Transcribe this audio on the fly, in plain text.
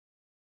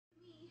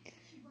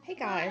Hey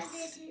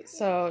guys,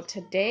 so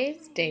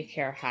today's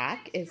daycare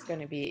hack is going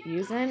to be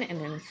using an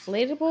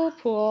inflatable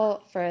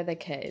pool for the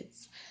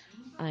kids.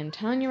 I'm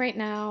telling you right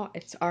now,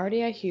 it's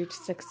already a huge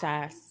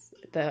success.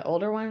 The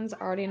older ones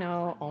already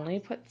know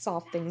only put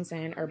soft things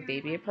in or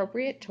baby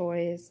appropriate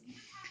toys.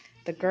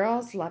 The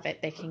girls love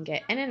it. They can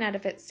get in and out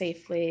of it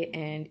safely,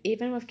 and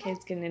even with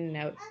kids getting in and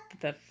out,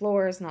 the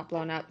floor is not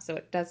blown up so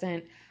it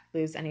doesn't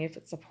lose any of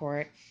its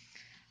support.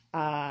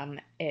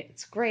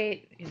 It's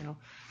great,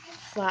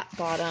 flat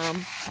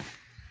bottom.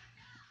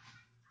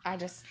 I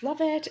just love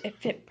it. It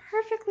fit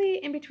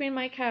perfectly in between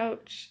my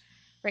couch.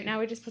 Right now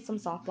we just put some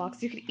soft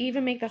blocks. You could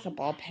even make this a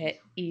ball pit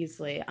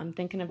easily. I'm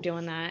thinking of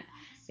doing that.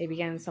 Maybe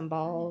getting some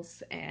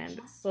balls and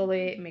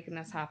slowly making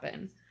this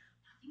happen.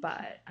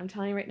 But I'm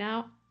telling you right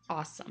now,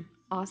 awesome.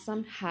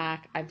 Awesome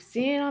hack. I've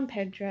seen it on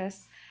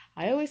Pinterest.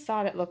 I always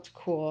thought it looked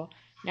cool.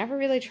 Never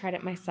really tried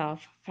it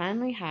myself.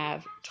 Finally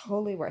have.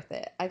 Totally worth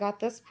it. I got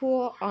this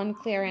pool on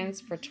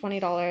clearance for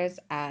 $20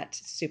 at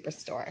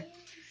Superstore.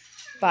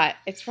 But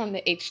it's from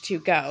the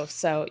H2Go,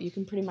 so you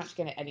can pretty much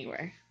get it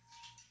anywhere.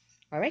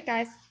 All right,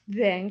 guys.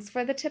 Thanks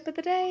for the tip of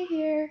the day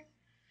here.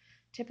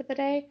 Tip of the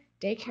day,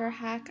 daycare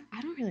hack.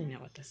 I don't really know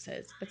what this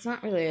is. It's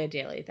not really a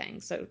daily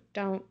thing, so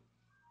don't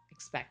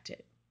expect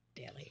it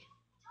daily.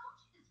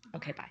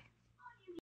 Okay, bye.